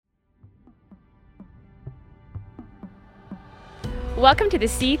Welcome to the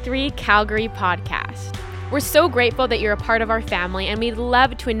C3 Calgary podcast. We're so grateful that you're a part of our family, and we'd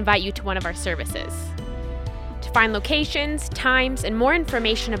love to invite you to one of our services. To find locations, times, and more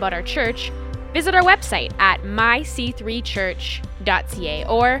information about our church, visit our website at myc3church.ca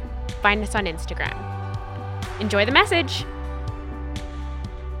or find us on Instagram. Enjoy the message.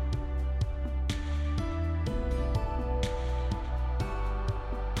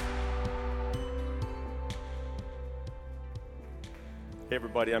 Hey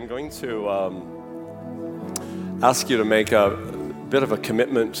everybody, I'm going to ask you to make a bit of a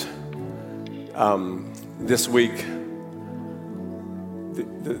commitment this week.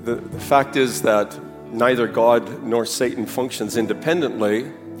 The fact is that neither God nor Satan functions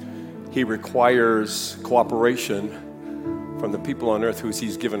independently. He requires cooperation from the people on earth who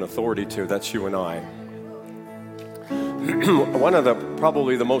he's given authority to. That's you and I. One of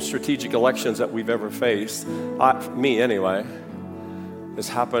probably the most strategic elections that we've ever faced, me anyway, is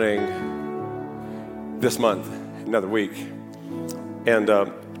happening this month, another week. And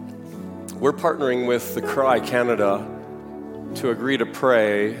we're partnering with the Cry Canada to agree to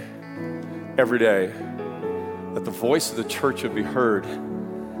pray every day that the voice of the church would be heard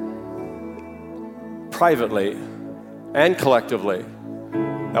privately and collectively,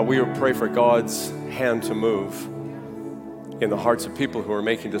 that we would pray for God's hand to move in the hearts of people who are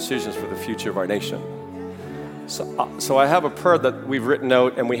making decisions for the future of our nation. So I have a prayer that we've written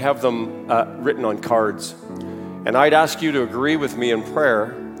out, and we have them written on cards. And I'd ask you to agree with me in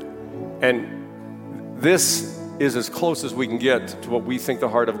prayer. And this is as close as we can get to what we think the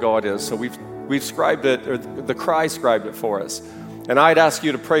heart of God is. So we've scribed it, or the Cry scribed it for us. And I'd ask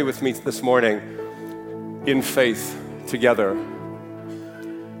you to pray with me this morning in faith together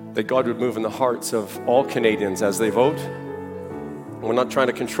that God would move in the hearts of all Canadians as they vote. We're not trying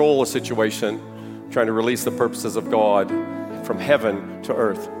to control a situation, trying to release the purposes of God from heaven to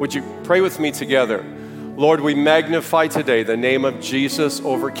earth. Would you pray with me together? Lord, we magnify today the name of Jesus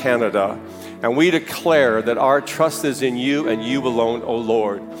over Canada, and we declare that our trust is in you and you alone, O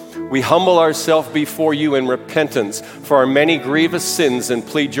Lord. We humble ourselves before you in repentance for our many grievous sins and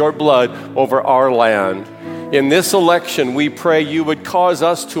plead your blood over our land. In this election, we pray you would cause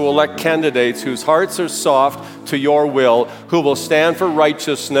us to elect candidates whose hearts are soft to your will, who will stand for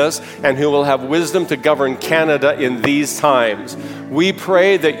righteousness, and who will have wisdom to govern Canada in these times. We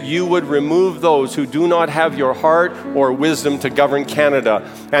pray that you would remove those who do not have your heart or wisdom to govern Canada.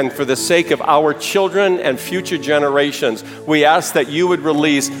 And for the sake of our children and future generations, we ask that you would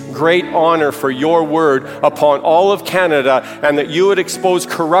release great honor for your word upon all of Canada, and that you would expose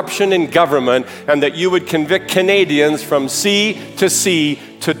corruption in government, and that you would convict Canadians from sea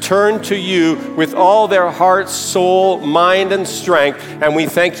to turn to you with all their heart, soul, mind, and strength. And we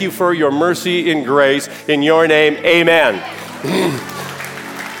thank you for your mercy and grace. In your name, amen.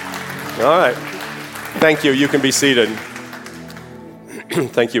 All right. Thank you. You can be seated.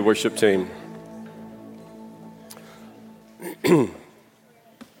 Thank you, worship team.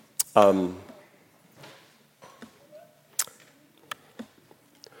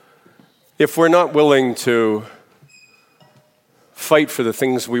 If we're not willing to fight for the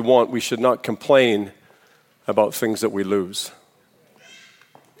things we want, we should not complain about things that we lose.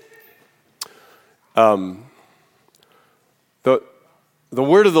 The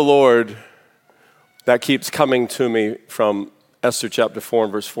word of the Lord that keeps coming to me from Esther chapter 4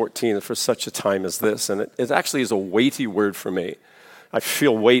 and verse 14, for such a time as this, and it actually is a weighty word for me. I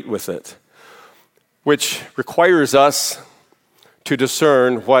feel weight with it, which requires us to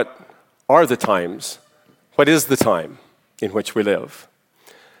discern what are the times, what is the time in which we live.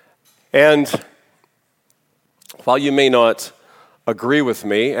 And while you may not agree with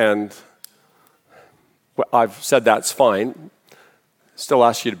me, and I've said that's fine, still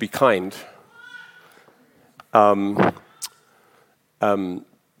ask you to be kind. I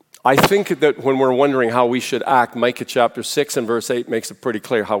think that when we're wondering how we should act, Micah chapter 6 and verse 8 makes it pretty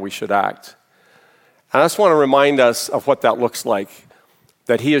clear how we should act. And I just want to remind us of what that looks like.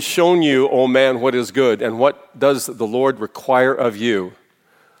 That he has shown you, O man, what is good, and what does the Lord require of you,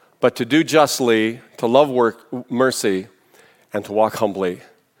 but to do justly, to love mercy, and to walk humbly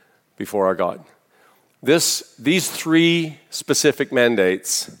before our God. These three specific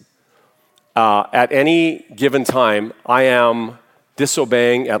mandates, at any given time, I am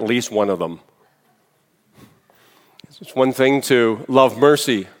disobeying at least one of them. It's one thing to love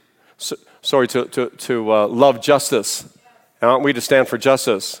mercy, to love justice. And aren't we to stand for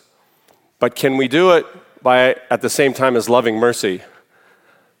justice? But can we do it by, at the same time as loving mercy,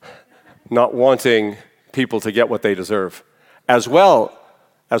 not wanting people to get what they deserve, as well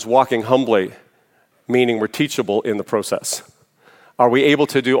as walking humbly, meaning we're teachable in the process. Are we able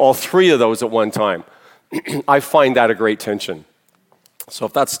to do all three of those at one time? I find that a great tension. So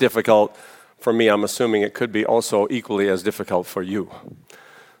if that's difficult for me, I'm assuming it could be also equally as difficult for you.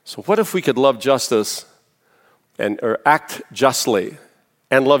 So what if we could love justice or act justly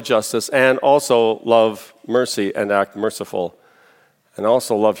and love justice and also love mercy and act merciful and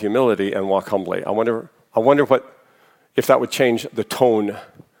also love humility and walk humbly? I wonder if that would change the tone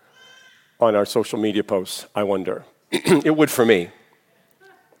on our social media posts. I wonder. It would for me.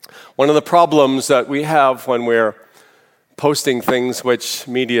 One of the problems that we have when we're posting things which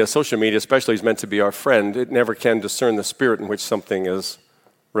social media especially, is meant to be our friend, it never can discern the spirit in which something is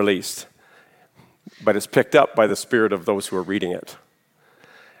released. But it's picked up by the spirit of those who are reading it.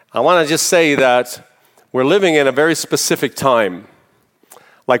 I want to just say that we're living in a very specific time,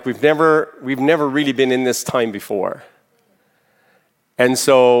 like we've never really been in this time before. And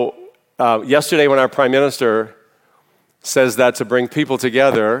so yesterday when our Prime Minister says that to bring people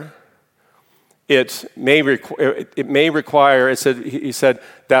together, it may require, he said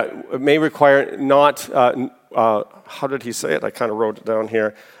that it may require not, how did he say it? I kind of wrote it down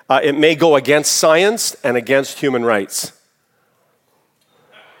here. It may go against science and against human rights.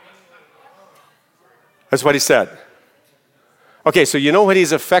 That's what he said. Okay, so you know what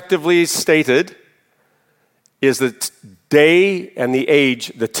he's effectively stated is the day and the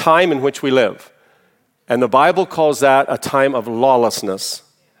age, the time in which we live. And the Bible calls that a time of lawlessness.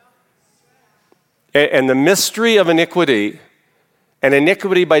 And the mystery of iniquity, and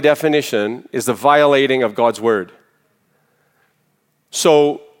iniquity by definition, is the violating of God's word.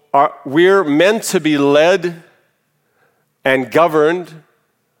 So we're meant to be led and governed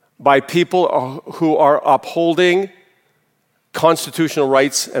by people who are upholding constitutional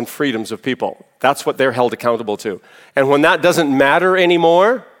rights and freedoms of people. That's what they're held accountable to. And when that doesn't matter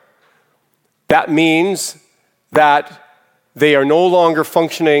anymore, that means that they are no longer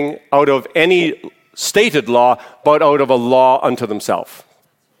functioning out of any stated law, but out of a law unto themselves.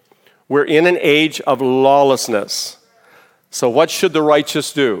 We're in an age of lawlessness. So what should the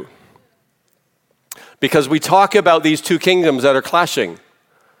righteous do? Because we talk about these two kingdoms that are clashing,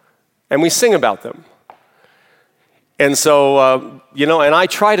 and we sing about them. And so, and I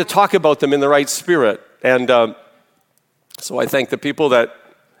try to talk about them in the right spirit. And so I thank the people that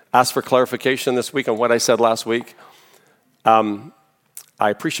asked for clarification this week on what I said last week. I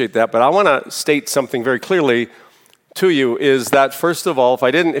appreciate that, but I want to state something very clearly to you, is that first of all,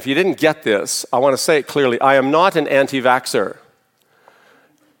 if you didn't get this, I want to say it clearly. I am not an anti-vaxxer.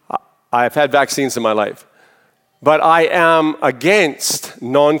 I've had vaccines in my life, but I am against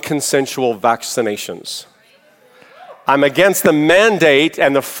non-consensual vaccinations. I'm against the mandate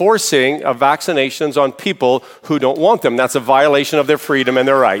and the forcing of vaccinations on people who don't want them. That's a violation of their freedom and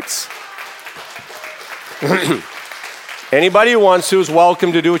their rights. Anybody who wants to is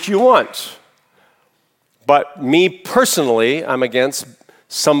welcome to do what you want. But me personally, I'm against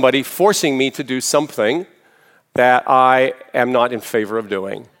somebody forcing me to do something that I am not in favor of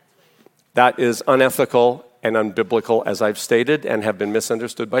doing. That is unethical and unbiblical, as I've stated, and have been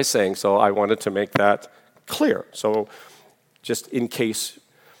misunderstood by saying so. I wanted to make that clear. So just in case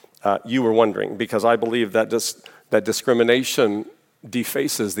you were wondering, because I believe that that discrimination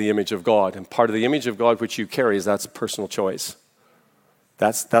defaces the image of God. And part of the image of God which you carry is that's personal choice.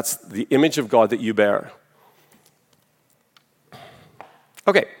 That's the image of God that you bear.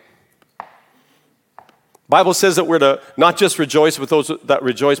 Okay. Bible says that we're to not just rejoice with those that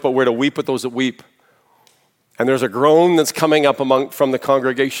rejoice, but we're to weep with those that weep. And there's a groan that's coming up from the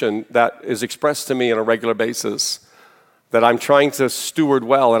congregation that is expressed to me on a regular basis that I'm trying to steward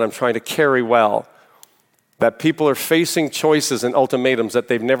well and I'm trying to carry well. That people are facing choices and ultimatums that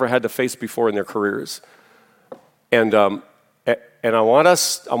they've never had to face before in their careers. And I want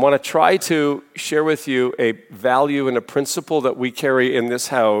to try to share with you a value and a principle that we carry in this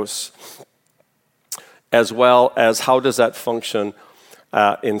house, as well as how does that function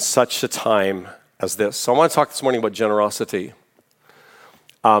in such a time as this. So I want to talk this morning about generosity.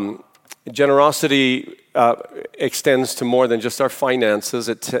 Generosity extends to more than just our finances.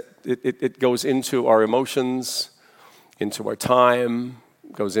 It goes into our emotions, into our time,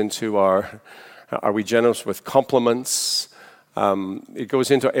 goes into are we generous with compliments? It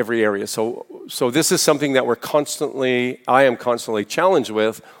goes into every area. So this is something that I am constantly challenged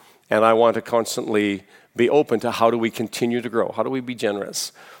with, and I want to constantly be open to how do we continue to grow? How do we be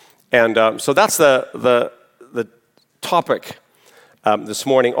generous? And so that's the topic this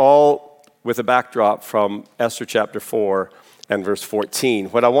morning, all with a backdrop from Esther chapter 4 and verse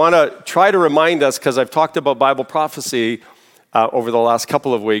 14. What I want to try to remind us, because I've talked about Bible prophecy over the last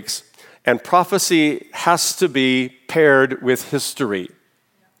couple of weeks, And prophecy has to be paired with history.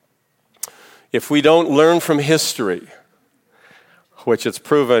 If we don't learn from history, which it's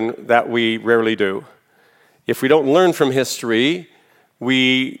proven that we rarely do, if we don't learn from history,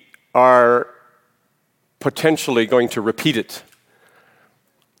 we are potentially going to repeat it.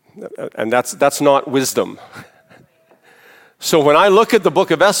 And that's not wisdom. So when I look at the book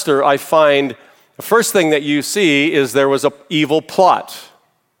of Esther, I find the first thing that you see is there was an evil plot.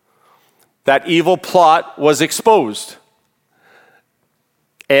 That evil plot was exposed.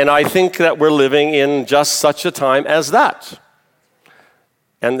 And I think that we're living in just such a time as that.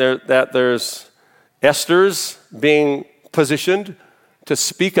 And that there's Esther's being positioned to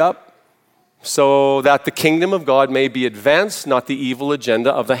speak up so that the kingdom of God may be advanced, not the evil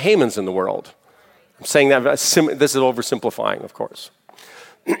agenda of the Hamans in the world. I'm saying that, this is oversimplifying, of course.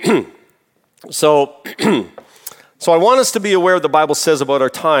 So I want us to be aware of what the Bible says about our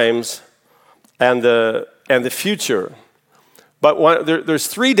times and the future. But there's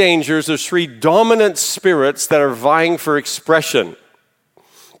three dangers, there's three dominant spirits that are vying for expression.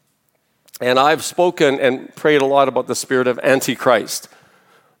 And I've spoken and prayed a lot about the spirit of Antichrist.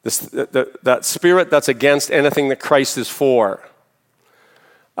 That spirit that's against anything that Christ is for.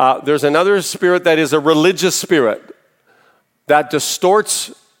 There's another spirit that is a religious spirit that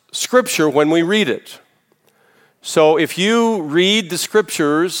distorts Scripture when we read it. So if you read the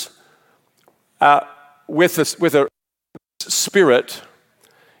Scriptures with a spirit,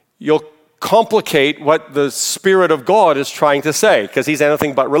 you'll complicate what the Spirit of God is trying to say, because he's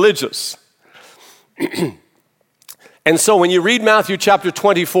anything but religious. And so when you read Matthew chapter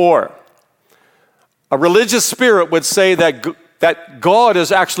 24, a religious spirit would say that God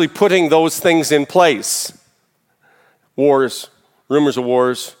is actually putting those things in place. Wars, rumors of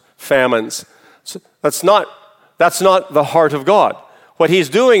wars, famines. So that's not the heart of God. What he's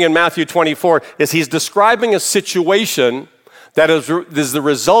doing in Matthew 24 is he's describing a situation that is the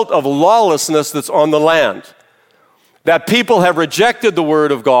result of lawlessness that's on the land. That people have rejected the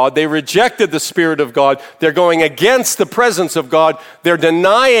Word of God. They rejected the Spirit of God. They're going against the presence of God. They're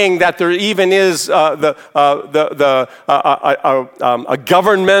denying that there even is a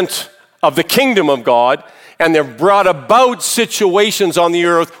government of the kingdom of God. And they've brought about situations on the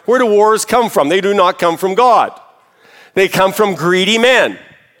earth. Where do wars come from? They do not come from God. They come from greedy men.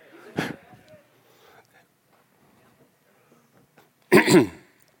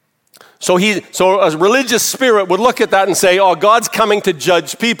 So a religious spirit would look at that and say, oh, God's coming to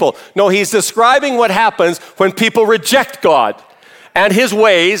judge people. No, he's describing what happens when people reject God and his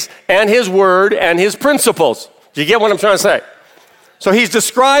ways and his word and his principles. Do you get what I'm trying to say? So he's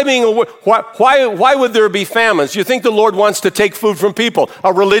describing why would there be famines? Do you think the Lord wants to take food from people?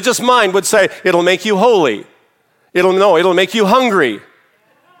 A religious mind would say, it'll make you holy. It'll make you hungry.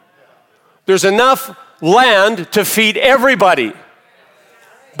 There's enough land to feed everybody.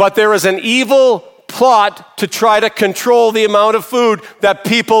 But there is an evil plot to try to control the amount of food that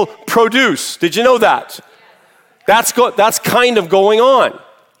people produce. Did you know that? That's kind of going on.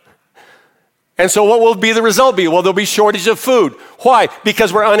 And so what will be the result be? Well, there'll be shortage of food. Why?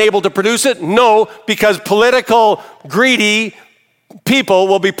 Because we're unable to produce it? No, because political, greedy people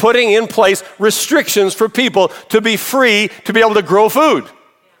will be putting in place restrictions for people to be free to be able to grow food.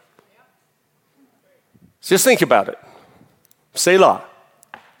 Just think about it. Selah.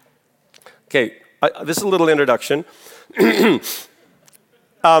 Okay, this is a little introduction.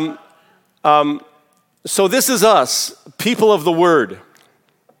 So this is us, people of the Word,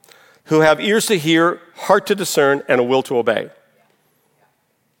 who have ears to hear, heart to discern, and a will to obey.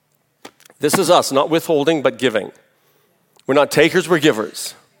 This is us, not withholding, but giving. We're not takers, we're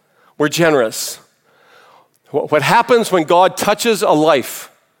givers. We're generous. What happens when God touches a life,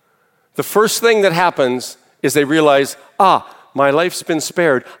 the first thing that happens is they realize, my life's been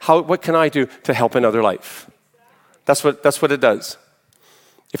spared. What can I do to help another life? That's what it does.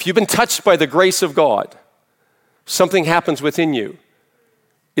 If you've been touched by the grace of God, something happens within you.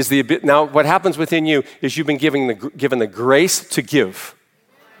 Now, what happens within you is you've been given the grace to give.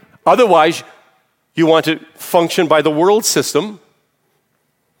 Otherwise, you want to function by the world system.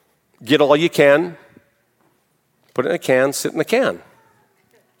 Get all you can, put it in a can, sit in the can.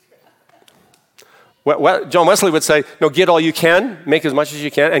 John Wesley would say, no, get all you can, make as much as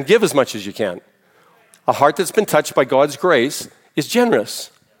you can, and give as much as you can. A heart that's been touched by God's grace is generous.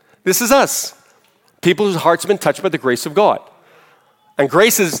 This is us, people whose hearts have been touched by the grace of God. And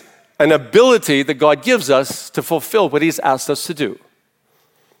grace is an ability that God gives us to fulfill what he's asked us to do.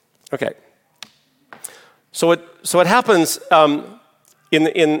 Okay. So what happens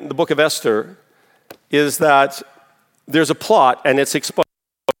in the book of Esther is that there's a plot and it's exposed.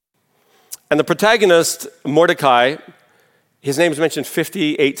 And the protagonist, Mordecai, his name is mentioned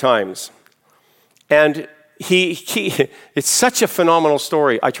 58 times. And it's such a phenomenal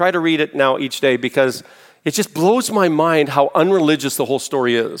story. I try to read it now each day because it just blows my mind how unreligious the whole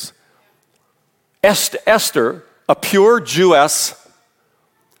story is. Esther, a pure Jewess,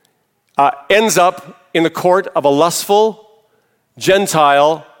 ends up in the court of a lustful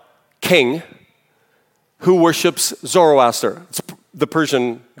Gentile king who worships Zoroaster. It's the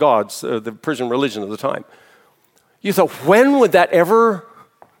Persian gods, the Persian religion of the time. You thought, when would that ever...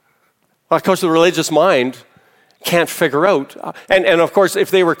 Well, of course, the religious mind can't figure out. And of course, if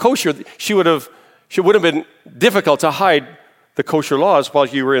they were kosher, she would have been difficult to hide the kosher laws while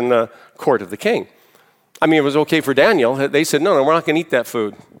you were in the court of the king. I mean, it was okay for Daniel. They said, no, we're not going to eat that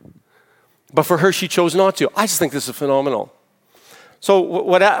food. But for her, she chose not to. I just think this is phenomenal. So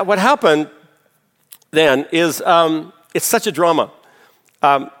what happened then is it's such a drama.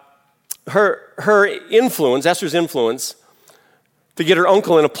 Her influence, Esther's influence, to get her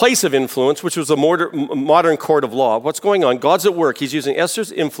uncle in a place of influence, which was a modern court of law. What's going on? God's at work. He's using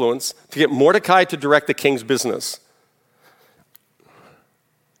Esther's influence to get Mordecai to direct the king's business.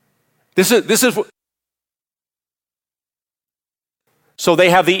 This is. So they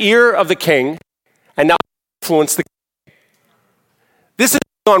have the ear of the king, and now influence the king. This is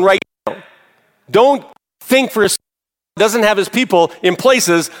going on right now. Don't think for a second. Doesn't have his people in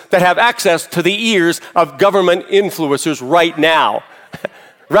places that have access to the ears of government influencers right now.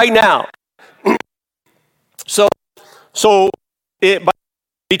 Right now. So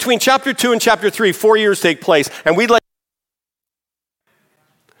between chapter 2 and chapter 3, 4 years take place, and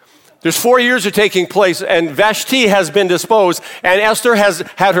there's 4 years are taking place, and Vashti has been disposed, and Esther has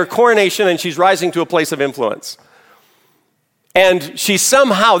had her coronation, and she's rising to a place of influence. And she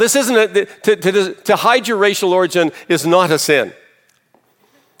somehow, this isn't, to hide your racial origin is not a sin.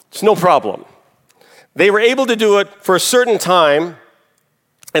 It's no problem. They were able to do it for a certain time,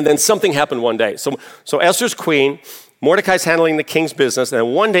 and then something happened one day. So Esther's queen, Mordecai's handling the king's business,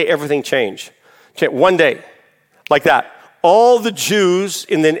 and one day everything changed. One day, like that. All the Jews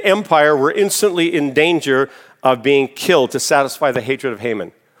in the empire were instantly in danger of being killed to satisfy the hatred of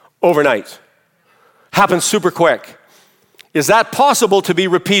Haman. Overnight. Happened super quick. Is that possible to be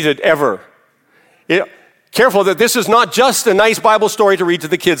repeated ever? Careful that this is not just a nice Bible story to read to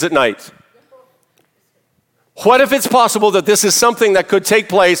the kids at night. What if it's possible that this is something that could take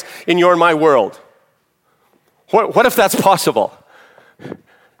place in your and my world? What if that's possible?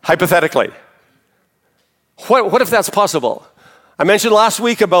 Hypothetically. What if that's possible? I mentioned last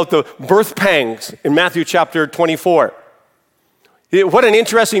week about the birth pangs in Matthew chapter 24. What an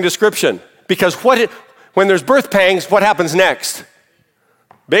interesting description. Because when there's birth pangs, what happens next?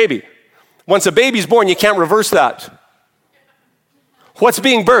 Baby. Once a baby's born, you can't reverse that. What's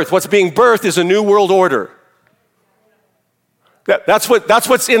being birthed? What's being birthed is a new world order. That's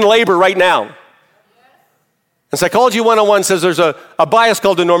what's in labor right now. And Psychology 101 says there's a bias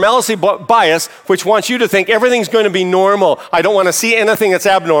called the normalcy bias, which wants you to think everything's going to be normal. I don't want to see anything that's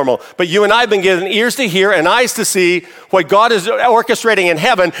abnormal. But you and I have been given ears to hear and eyes to see what God is orchestrating in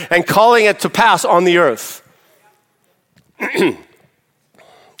heaven and calling it to pass on the earth.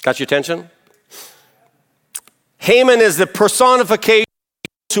 Got your attention? Haman is the personification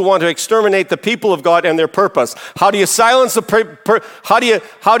who want to exterminate the people of God and their purpose. How do you silence how do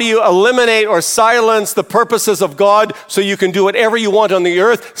you eliminate or silence the purposes of God so you can do whatever you want on the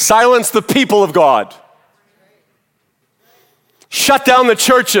earth? Silence the people of God. Shut down the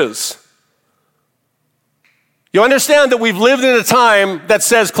churches. You understand that we've lived in a time that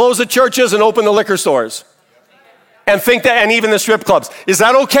says close the churches and open the liquor stores. And think that, and even the strip clubs. Is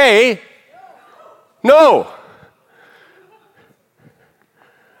that okay? No.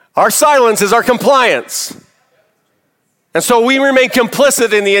 Our silence is our compliance. And so we remain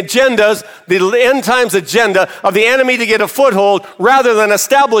complicit in the agendas, the end times agenda of the enemy to get a foothold rather than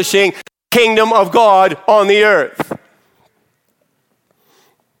establishing the kingdom of God on the earth.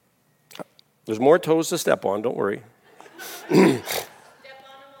 There's more toes to step on, don't worry.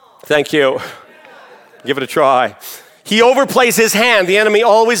 Thank you. Give it a try. He overplays his hand. The enemy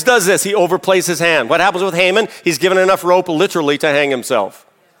always does this. He overplays his hand. What happens with Haman? He's given enough rope literally to hang himself.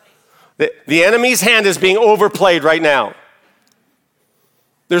 The enemy's hand is being overplayed right now.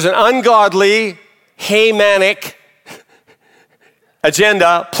 There's an ungodly, Hamanic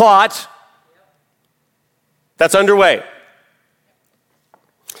agenda, plot that's underway.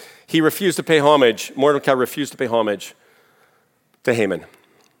 He refused to pay homage. Mordecai refused to pay homage to Haman.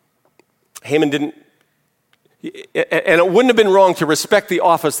 Haman didn't, and it wouldn't have been wrong to respect the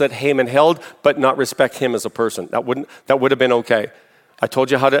office that Haman held, but not respect him as a person. That would have been okay. I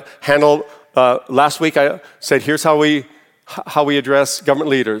told you how to handle last week I said, here's how we address government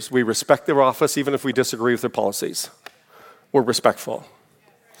leaders. We respect their office even if we disagree with their policies. We're respectful.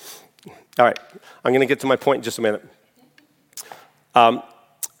 All right, I'm going to get to my point in just a minute.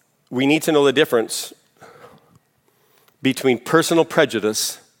 We need to know the difference between personal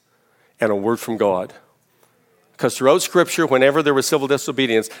prejudice and a word from God. Because throughout Scripture, whenever there was civil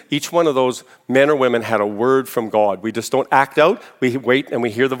disobedience, each one of those men or women had a word from God. We just don't act out. We wait and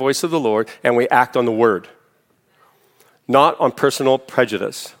we hear the voice of the Lord, and we act on the word, not on personal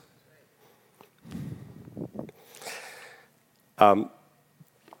prejudice. Martin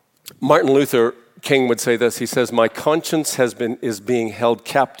Luther King would say this. He says, "My conscience is being held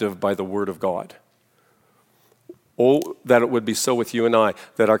captive by the word of God." Oh, that it would be so with you and I,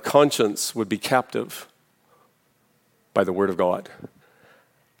 that our conscience would be captive by the word of God,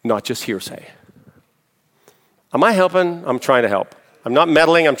 not just hearsay. Am I helping? I'm trying to help. I'm not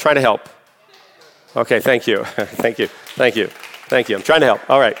meddling, I'm trying to help. Okay, thank you. Thank you. I'm trying to help.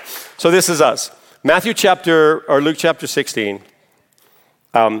 All right. So this is us. Luke chapter 16.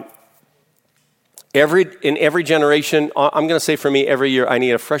 In every generation, I'm going to say for me, every year, I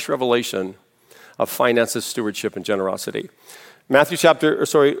need a fresh revelation of finances, stewardship, and generosity. Luke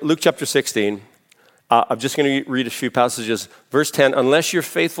chapter 16. I'm just going to read a few passages. Verse 10, "Unless you're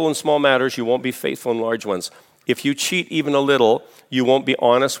faithful in small matters, you won't be faithful in large ones. If you cheat even a little, you won't be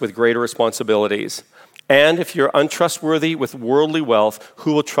honest with greater responsibilities. And if you're untrustworthy with worldly wealth,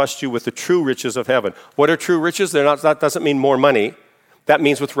 who will trust you with the true riches of heaven?" What are true riches? That doesn't mean more money. That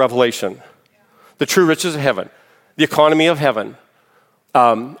means with revelation. The true riches of heaven, the economy of heaven.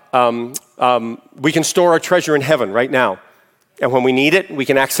 We can store our treasure in heaven right now. And when we need it, we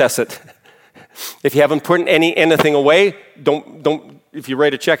can access it. If you haven't put anything away, don't. If you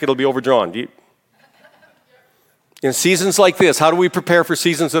write a check, it'll be overdrawn. In seasons like this, how do we prepare for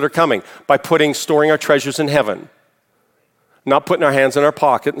seasons that are coming? By storing our treasures in heaven. Not putting our hands in our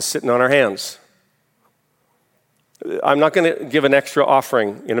pocket and sitting on our hands. I'm not going to give an extra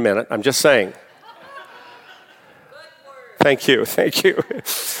offering in a minute. I'm just saying. Thank you.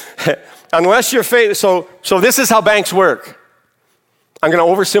 Unless you're faithful, so this is how banks work. I'm going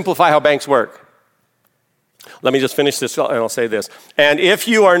to oversimplify how banks work. Let me just finish this and I'll say this. "And if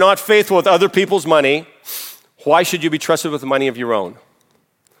you are not faithful with other people's money, why should you be trusted with the money of your own?"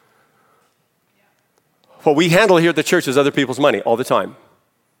 What we handle here at the church is other people's money all the time.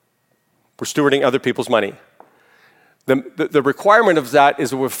 We're stewarding other people's money. The requirement of that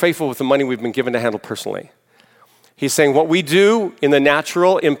is that we're faithful with the money we've been given to handle personally. He's saying what we do in the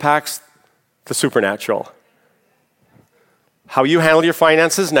natural impacts the supernatural. How you handle your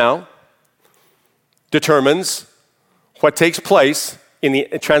finances now determines what takes place in the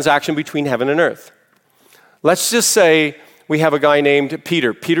transaction between heaven and earth. Let's just say we have a guy named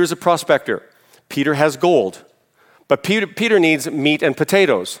Peter. Peter's a prospector. Peter has gold. But Peter needs meat and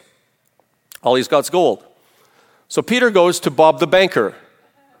potatoes. All he's got is gold. So Peter goes to Bob the banker.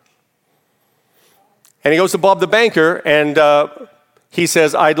 And he goes to Bob the banker and he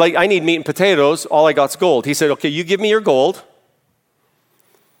says, I need meat and potatoes. All I got is gold. He said, okay, you give me your gold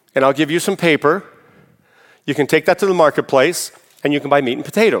and I'll give you some paper. You can take that to the marketplace and you can buy meat and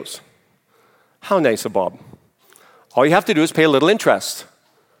potatoes. How nice of Bob. All you have to do is pay a little interest,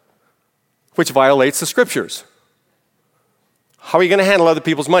 which violates the scriptures. How are you going to handle other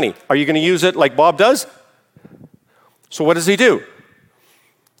people's money? Are you going to use it like Bob does? So what does he do?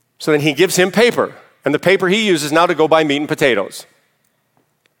 So then he gives him paper, and the paper he uses now to go buy meat and potatoes.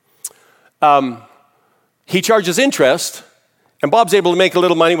 He charges interest, and Bob's able to make a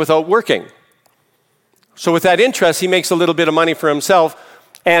little money without working. So with that interest, he makes a little bit of money for himself,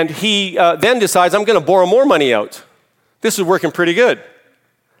 and he then decides, I'm going to borrow more money out. This is working pretty good.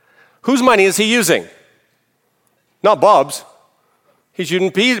 Whose money is he using? Not Bob's. He's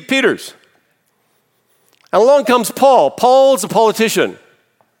using Peter's. And along comes Paul. Paul's a politician.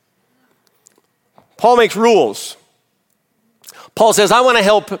 Paul makes rules. Paul says, I want to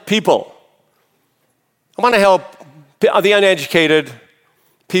help people. I want to help the uneducated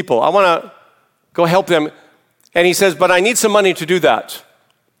people. I want to go help them. And he says, but I need some money to do that.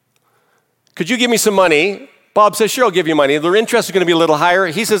 Could you give me some money? Bob says, sure, I'll give you money. Their interest is going to be a little higher.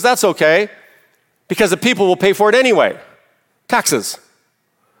 He says, that's okay, because the people will pay for it anyway. Taxes.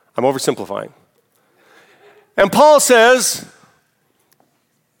 I'm oversimplifying. And Paul says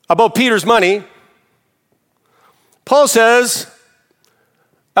about Peter's money, Paul says,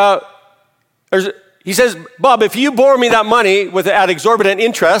 he says, Bob, if you borrow me that money at exorbitant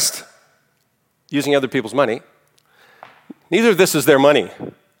interest, using other people's money, neither of this is their money.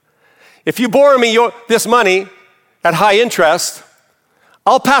 If you borrow me this money at high interest,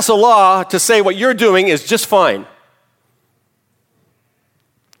 I'll pass a law to say what you're doing is just fine.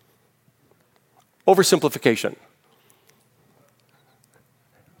 Oversimplification.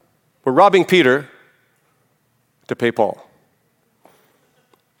 We're robbing Peter to pay Paul.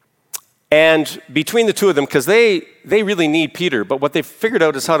 And between the two of them, because they really need Peter, but what they've figured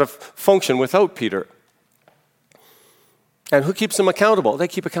out is how to function without Peter. And who keeps them accountable? They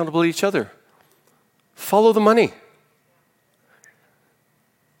keep accountable to each other. Follow the money.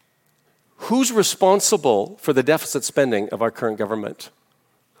 Who's responsible for the deficit spending of our current government?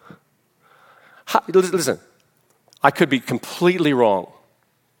 Listen, I could be completely wrong.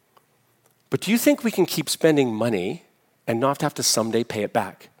 But do you think we can keep spending money and not have to someday pay it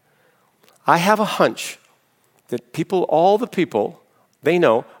back? I have a hunch that all the people, they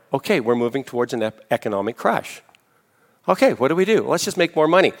know, okay, we're moving towards an economic crash. Okay, what do? Let's just make more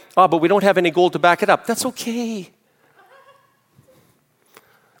money. Oh, but we don't have any gold to back it up. That's okay.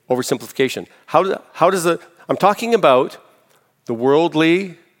 Oversimplification. I'm talking about the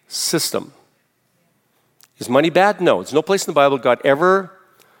worldly system. Is money bad? No. There's no place in the Bible God ever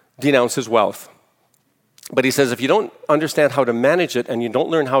denounces wealth. But he says if you don't understand how to manage it and you don't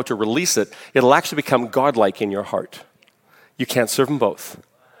learn how to release it, it'll actually become godlike in your heart. You can't serve them both.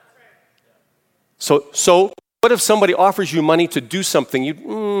 So what if somebody offers you money to do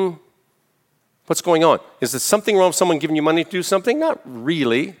something? What's going on? Is there something wrong with someone giving you money to do something? Not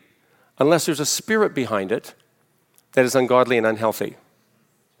really, unless there's a spirit behind it that is ungodly and unhealthy.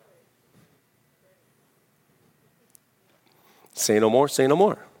 Say no more, say no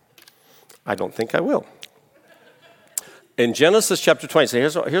more. I don't think I will. In Genesis chapter 20,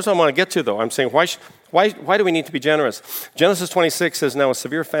 so here's what I want to get to, though. I'm saying, why do we need to be generous? Genesis 26 says, now a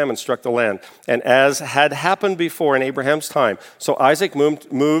severe famine struck the land, and as had happened before in Abraham's time, so Isaac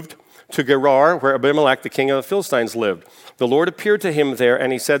moved to Gerar, where Abimelech, the king of the Philistines, lived. The Lord appeared to him there,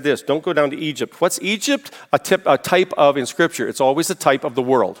 and he said this, don't go down to Egypt. What's Egypt? A type of, in Scripture, it's always a type of the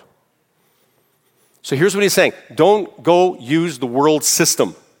world. So here's what he's saying. Don't go use the world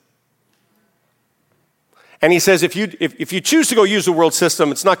system. And he says, if you choose to go use the world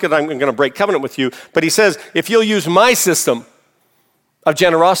system, it's not good I'm going to break covenant with you. But he says, if you'll use my system of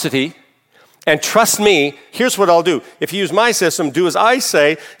generosity and trust me, here's what I'll do. If you use my system, do as I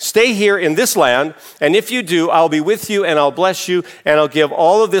say, stay here in this land. And if you do, I'll be with you and I'll bless you and I'll give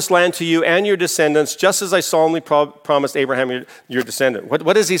all of this land to you and your descendants, just as I solemnly promised Abraham, your descendant.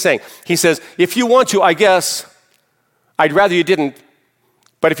 What is he saying? He says, if you want to, I guess, I'd rather you didn't.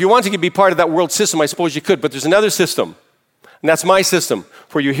 But if you want to be part of that world system, I suppose you could. But there's another system, and that's my system,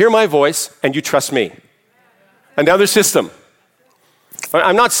 where you hear my voice and you trust me. Another system.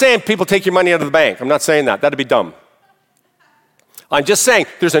 I'm not saying people take your money out of the bank. I'm not saying that. That'd be dumb. I'm just saying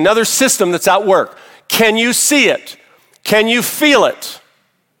there's another system that's at work. Can you see it? Can you feel it?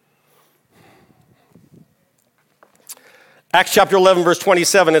 Acts chapter 11, verse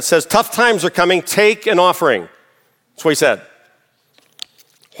 27, it says, tough times are coming, take an offering. That's what he said.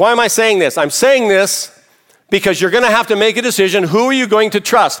 Why am I saying this? I'm saying this because you're going to have to make a decision. Who are you going to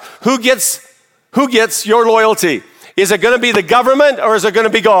trust? Who gets your loyalty? Is it going to be the government or is it going to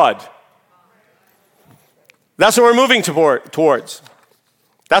be God? That's what we're moving towards.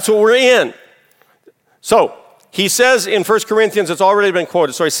 That's what we're in. So, he says in 1 Corinthians, it's already been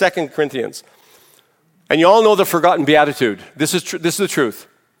quoted, 2 Corinthians. And you all know the forgotten beatitude. This is the truth.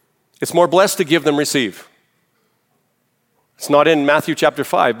 It's more blessed to give than receive. It's not in Matthew chapter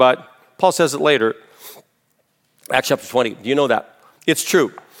 5, but Paul says it later. Acts chapter 20. Do you know that? It's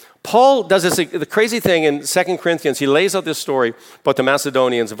true. Paul does the crazy thing in 2 Corinthians. He lays out this story about the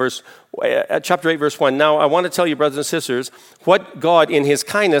Macedonians, chapter 8, verse 1. Now, I want to tell you, brothers and sisters, what God in his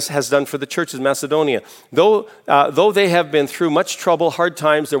kindness has done for the churches of Macedonia. Though they have been through much trouble, hard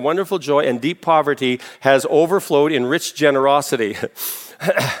times, their wonderful joy and deep poverty has overflowed in rich generosity.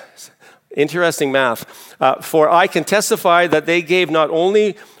 Interesting math. For I can testify that they gave not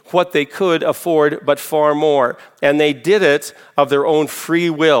only what they could afford, but far more. And they did it of their own free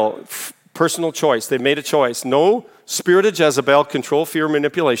will, personal choice. They made a choice. No spirit of Jezebel, control, fear,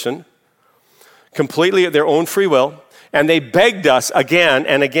 manipulation. Completely at their own free will. And they begged us again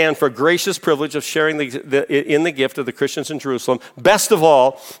and again for a gracious privilege of sharing in the gift of the Christians in Jerusalem. Best of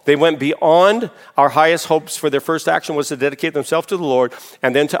all, they went beyond our highest hopes, for their first action was to dedicate themselves to the Lord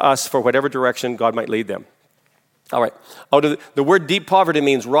and then to us for whatever direction God might lead them. All right. The word deep poverty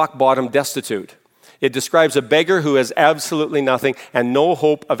means rock bottom destitute. It describes a beggar who has absolutely nothing and no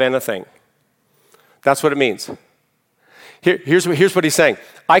hope of anything. That's what it means. Here's what he's saying.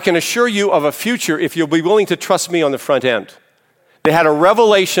 I can assure you of a future if you'll be willing to trust me on the front end. They had a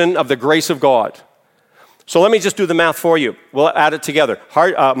revelation of the grace of God. So let me just do the math for you. We'll add it together.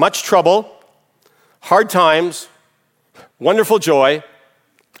 Much trouble, hard times, wonderful joy,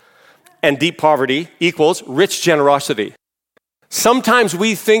 and deep poverty equals rich generosity. Sometimes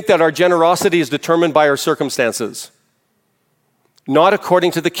we think that our generosity is determined by our circumstances, not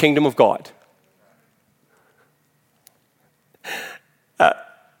according to the kingdom of God.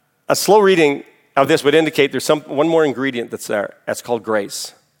 A slow reading of this would indicate there's one more ingredient that's there. That's called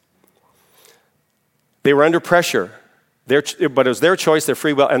grace. They were under pressure, but it was their choice, their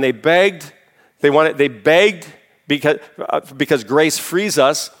free will, and they begged. They begged because grace frees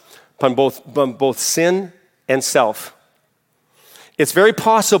us from both sin and self. It's very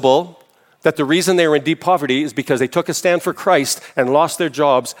possible that the reason they were in deep poverty is because they took a stand for Christ and lost their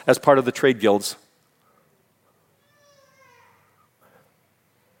jobs as part of the trade guilds.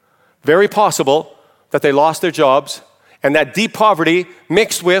 Very possible that they lost their jobs, and that deep poverty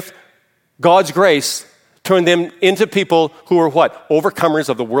mixed with God's grace turned them into people who were what? Overcomers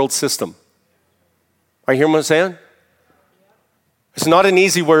of the world system. Are you hearing what I'm saying? It's not an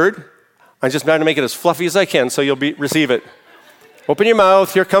easy word. I'm just trying to make it as fluffy as I can so you'll receive it. Open your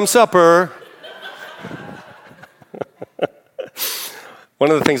mouth. Here comes supper. One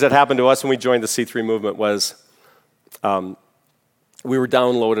of the things that happened to us when we joined the C3 movement was we were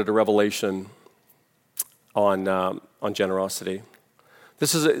downloaded a revelation on generosity.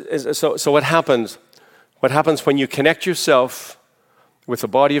 This is so what happens? What happens when you connect yourself with a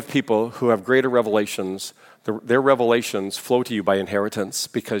body of people who have greater revelations? Their revelations flow to you by inheritance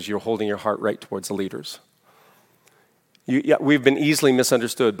because you're holding your heart right towards the leaders. We've been easily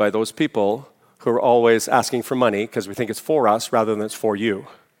misunderstood by those people who are always asking for money because we think it's for us rather than it's for you.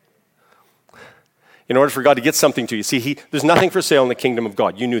 In order for God to get something to you, see, there's nothing for sale in the kingdom of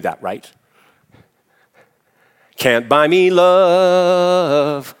God. You knew that, right? Can't buy me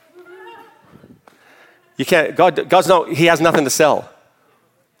love. You can't. He has nothing to sell.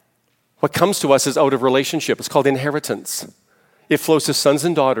 What comes to us is out of relationship. It's called inheritance. It flows to sons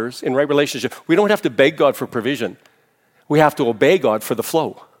and daughters in right relationship. We don't have to beg God for provision. We have to obey God for the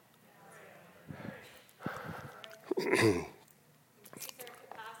flow.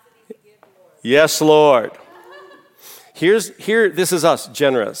 Yes, Lord. This is us,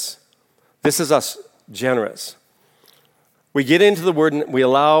 generous. This is us, generous. We get into the Word and we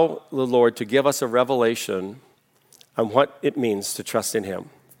allow the Lord to give us a revelation on what it means to trust in Him.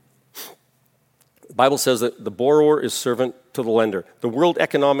 The Bible says that the borrower is servant to the lender. The world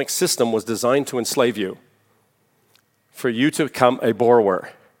economic system was designed to enslave you, for you to become a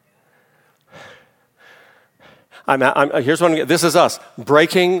borrower. Here's one. This is us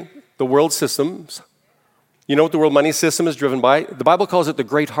breaking the world systems. You know what the world money system is driven by? The Bible calls it the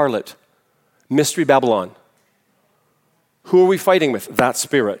great harlot, Mystery Babylon. Who are we fighting with? That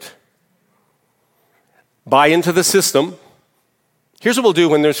spirit. Buy into the system. Here's what we'll do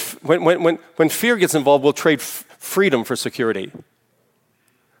when fear gets involved, we'll trade freedom for security.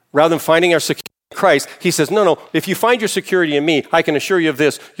 Rather than finding our security in Christ, He says, no, if you find your security in me, I can assure you of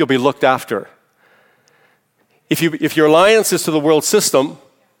this, you'll be looked after. If your alliance is to the world system,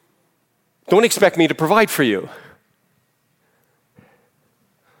 don't expect me to provide for you.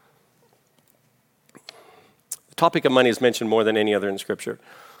 The topic of money is mentioned more than any other in Scripture.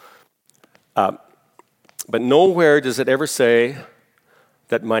 But nowhere does it ever say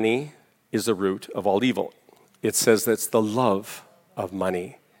that money is the root of all evil. It says that's the love of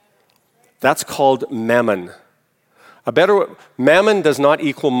money. That's called mammon. Mammon does not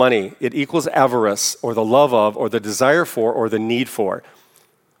equal money. It equals avarice, or the love of, or the desire for, or the need for.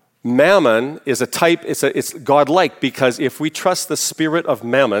 Mammon is a type, it's godlike, because if we trust the spirit of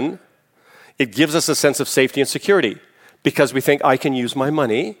mammon, it gives us a sense of safety and security, because we think I can use my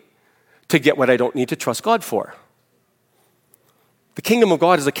money to get what I don't need to trust God for. The kingdom of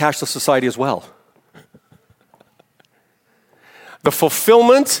God is a cashless society as well. The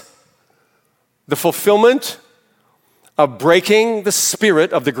fulfillment of breaking the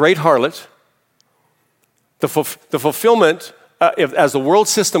spirit of the great harlot, the fulfillment as the world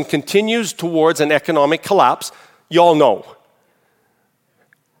system continues towards an economic collapse, you all know.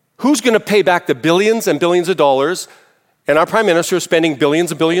 Who's going to pay back the billions and billions of dollars? And our prime minister is spending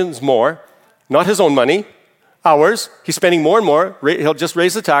billions and billions more, not his own money, ours. He's spending more and more. He'll just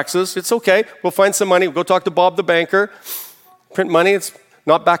raise the taxes. It's okay. We'll find some money. We'll go talk to Bob the banker. Print money. It's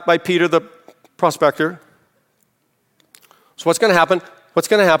not backed by Peter the prospector. So what's going to happen? What's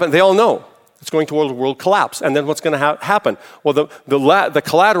going to happen? They all know. It's going toward a world collapse. And then what's going to happen? Well, the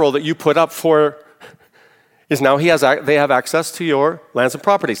collateral that you put up for is now they have access to your lands and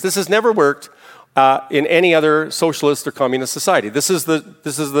properties. This has never worked in any other socialist or communist society. This is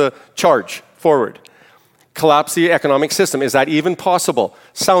the charge forward. collapse the economic system. Is that even possible?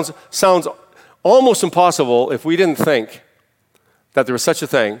 Sounds almost impossible if we didn't think that there was such a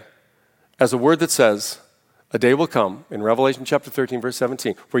thing as a word that says, a day will come in Revelation chapter 13, verse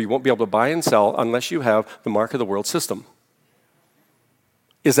 17, where you won't be able to buy and sell unless you have the mark of the world system.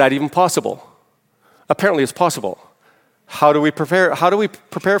 Is that even possible? Apparently it's possible. How do we prepare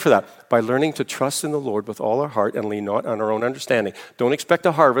for that? By learning to trust in the Lord with all our heart and lean not on our own understanding. Don't expect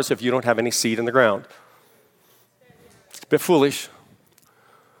a harvest if you don't have any seed in the ground. It's a bit foolish.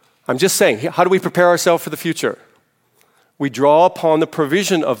 I'm just saying, how do we prepare ourselves for the future? We draw upon the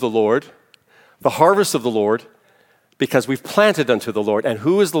provision of the Lord, the harvest of the Lord, because we've planted unto the Lord. And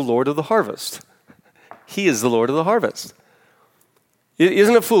who is the Lord of the harvest? He is the Lord of the harvest.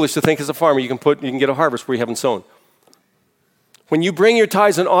 Isn't it foolish to think as a farmer you can get a harvest where you haven't sown? When you bring your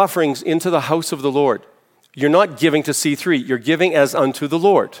tithes and offerings into the house of the Lord, you're not giving to C3, you're giving as unto the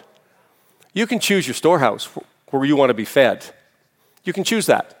Lord. You can choose your storehouse where you want to be fed. You can choose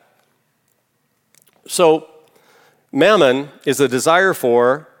that. So, mammon is a desire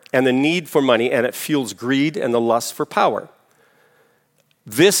for and the need for money, and it fuels greed and the lust for power.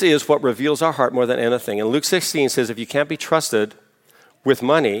 This is what reveals our heart more than anything. And Luke 16 says, if you can't be trusted with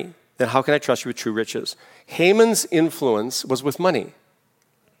money, then how can I trust you with true riches? Haman's influence was with money.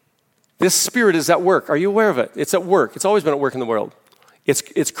 This spirit is at work. Are you aware of it? It's at work. It's always been at work in the world. It's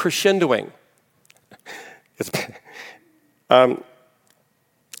crescendoing.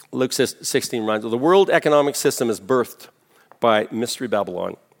 Luke 16 runs, the world economic system is birthed by Mystery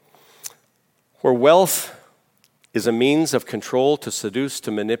Babylon, where wealth is a means of control to seduce,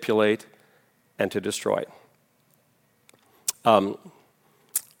 to manipulate, and to destroy.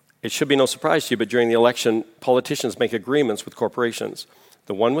 It should be no surprise to you, but during the election, politicians make agreements with corporations.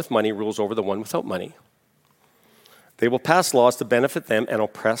 The one with money rules over the one without money. They will pass laws to benefit them and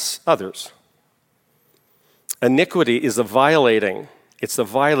oppress others. Iniquity is the violating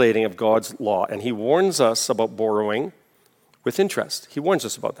of God's law, and he warns us about borrowing with interest. He warns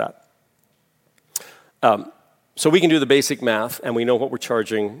us about that. So we can do the basic math, and we know what we're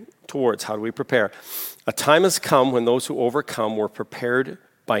charging towards. How do we prepare? A time has come when those who overcome were prepared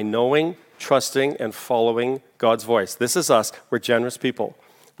by knowing, trusting, and following God's voice. This is us. We're generous people.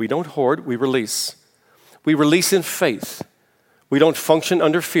 We don't hoard, we release. We release in faith. We don't function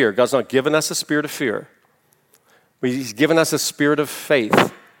under fear. God's not given us a spirit of fear. He's given us a spirit of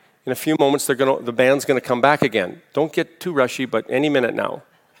faith. In a few moments, the band's going to come back again. Don't get too rushy, but any minute now.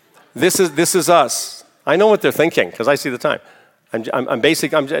 This is us. I know what they're thinking because I see the time. I'm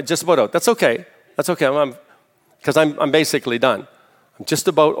just about out. That's okay. That's okay. Because I'm basically done. I'm just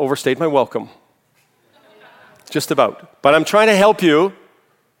about overstayed my welcome. Just about. But I'm trying to help you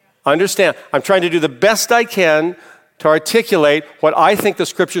understand. I'm trying to do the best I can to articulate what I think the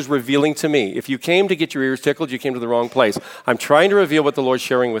Scripture is revealing to me. If you came to get your ears tickled, you came to the wrong place. I'm trying to reveal what the Lord's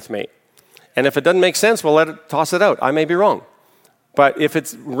sharing with me. And if it doesn't make sense, we'll toss it out. I may be wrong. But if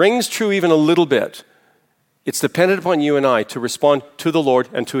it rings true even a little bit, it's dependent upon you and I to respond to the Lord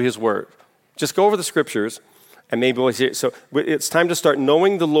and to His Word. Just go over the Scriptures, and maybe we'll see it. So it's time to start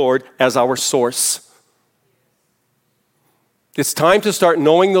knowing the Lord as our source. It's time to start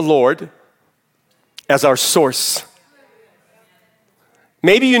knowing the Lord as our source.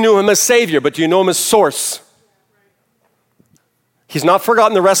 Maybe you knew Him as Savior, but do you know Him as source? He's not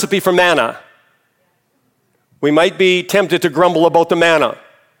forgotten the recipe for manna. We might be tempted to grumble about the manna.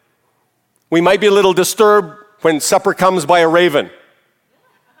 We might be a little disturbed when supper comes by a raven.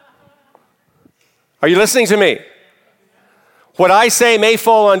 Are you listening to me? What I say may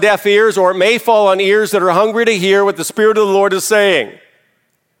fall on deaf ears, or it may fall on ears that are hungry to hear what the Spirit of the Lord is saying.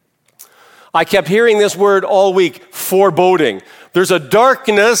 I kept hearing this word all week, foreboding. There's a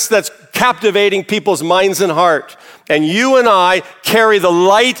darkness that's captivating people's minds and heart. And you and I carry the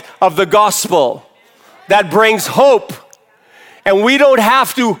light of the gospel that brings hope. And we don't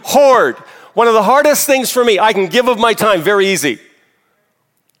have to hoard. One of the hardest things for me, I can give of my time very easy.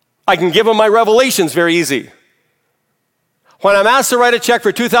 I can give of my revelations very easy. When I'm asked to write a check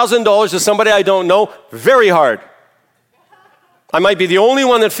for $2,000 to somebody I don't know, very hard. I might be the only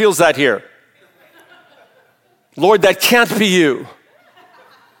one that feels that here. Lord, that can't be you.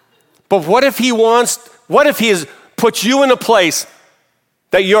 But what if He has put you in a place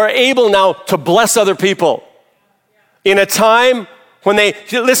that you're able now to bless other people in a time when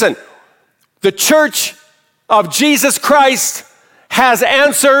listen, the church of Jesus Christ has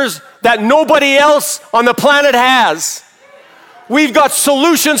answers that nobody else on the planet has. We've got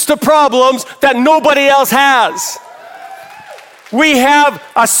solutions to problems that nobody else has. We have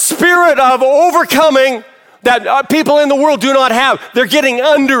a spirit of overcoming that people in the world do not have. They're getting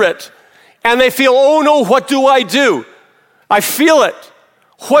under it. and they feel, oh no, what do I do? I feel it.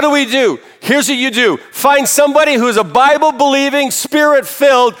 What do we do? Here's what you do. Find somebody who's a Bible-believing,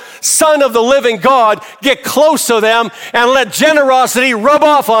 Spirit-filled Son of the living God. Get close to them and let generosity rub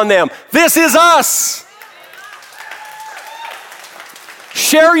off on them. This is us.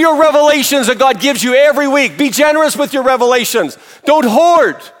 Share your revelations that God gives you every week. Be generous with your revelations. Don't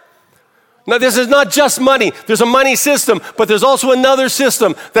hoard. Now, this is not just money. There's a money system, but there's also another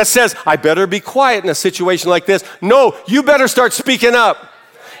system that says, I better be quiet in a situation like this. No, you better start speaking up.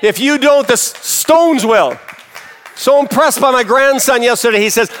 If you don't, the stones will. So impressed by my grandson yesterday.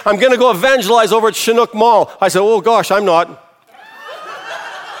 He says, I'm going to go evangelize over at Chinook Mall. I said, oh gosh, I'm not.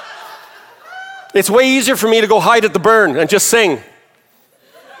 It's way easier for me to go hide at the burn and just sing.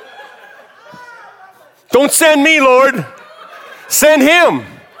 Don't send me, Lord. Send him.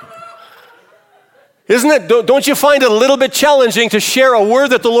 Isn't it? Don't you find it a little bit challenging to share a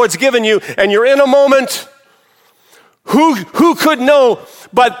word that the Lord's given you and you're in a moment? Who could know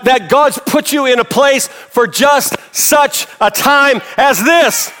but that God's put you in a place for just such a time as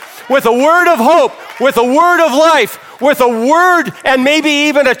this? With a word of hope, with a word of life, with a word and maybe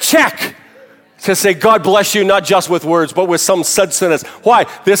even a check to say, God bless you, not just with words, but with some substance. Why?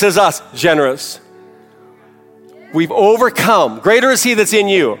 This is us, generous. We've overcome. Greater is he that's in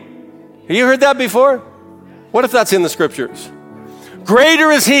you. Have you heard that before? What if that's in the scriptures?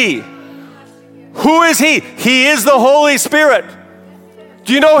 Greater is he. Who is he? He is the Holy Spirit.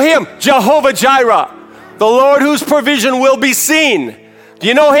 Do you know him? Jehovah Jireh, the Lord whose provision will be seen. Do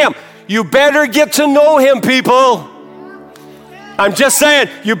you know him? You better get to know him, people. I'm just saying,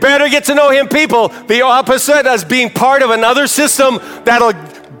 you better get to know him, people. The opposite as being part of another system that'll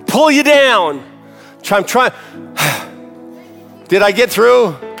pull you down. I'm trying. Did I get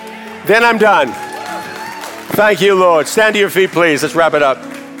through? Then I'm done. Thank you, Lord. Stand to your feet, please. Let's wrap it up.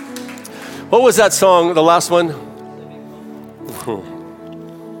 What was that song, the last one?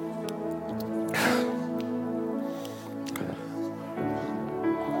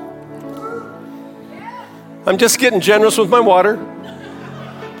 I'm just getting generous with my water.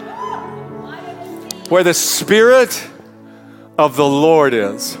 Where the Spirit of the Lord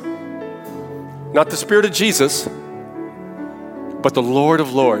is. Not the Spirit of Jesus, but the Lord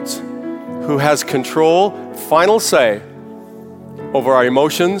of Lords, who has control, final say over our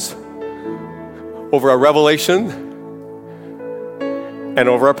emotions, over our revelation, and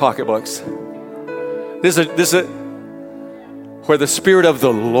over our pocketbooks. This is where the Spirit of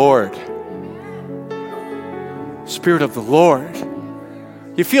the Lord, Spirit of the Lord.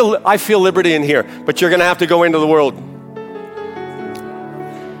 I feel liberty in here, but you're going to have to go into the world.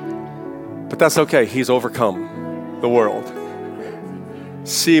 But that's okay. He's overcome the world.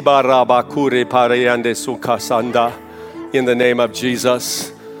 In the name of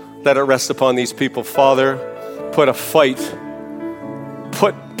Jesus, let it rest upon these people. Father, put a fight.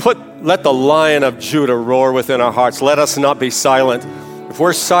 Let the Lion of Judah roar within our hearts. Let us not be silent. If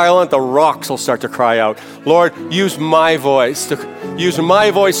we're silent, the rocks will start to cry out. Lord, use my voice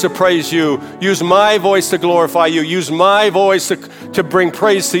to praise you. Use my voice to glorify you. Use my voice to bring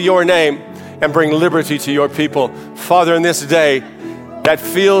praise to your name and bring liberty to your people. Father, in this day that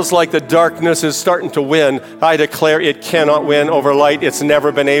feels like the darkness is starting to win, I declare it cannot win over light. It's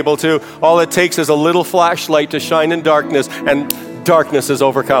never been able to. All it takes is a little flashlight to shine in darkness, and darkness is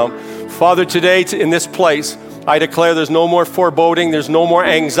overcome. Father, today in this place, I declare there's no more foreboding, there's no more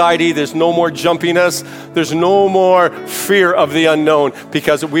anxiety, there's no more jumpiness, there's no more fear of the unknown,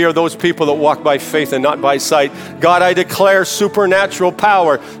 because we are those people that walk by faith and not by sight. God, I declare supernatural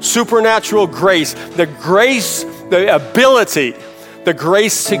power, supernatural grace, the ability, the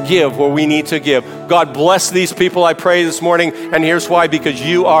grace to give where we need to give. God, bless these people, I pray this morning, and here's why: because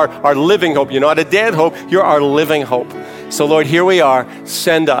you are our living hope. You're not a dead hope, you're our living hope. So Lord, here we are,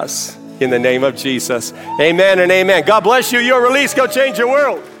 send us. In the name of Jesus. Amen and amen. God bless you. You're released. Go change your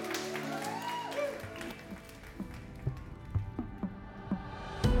world.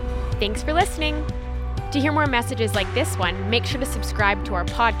 Thanks for listening. To hear more messages like this one, make sure to subscribe to our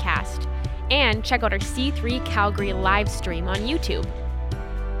podcast and check out our C3 Calgary live stream on YouTube.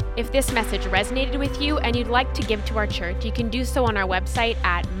 If this message resonated with you and you'd like to give to our church, you can do so on our website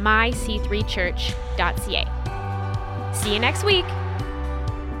at myc3church.ca. See you next week.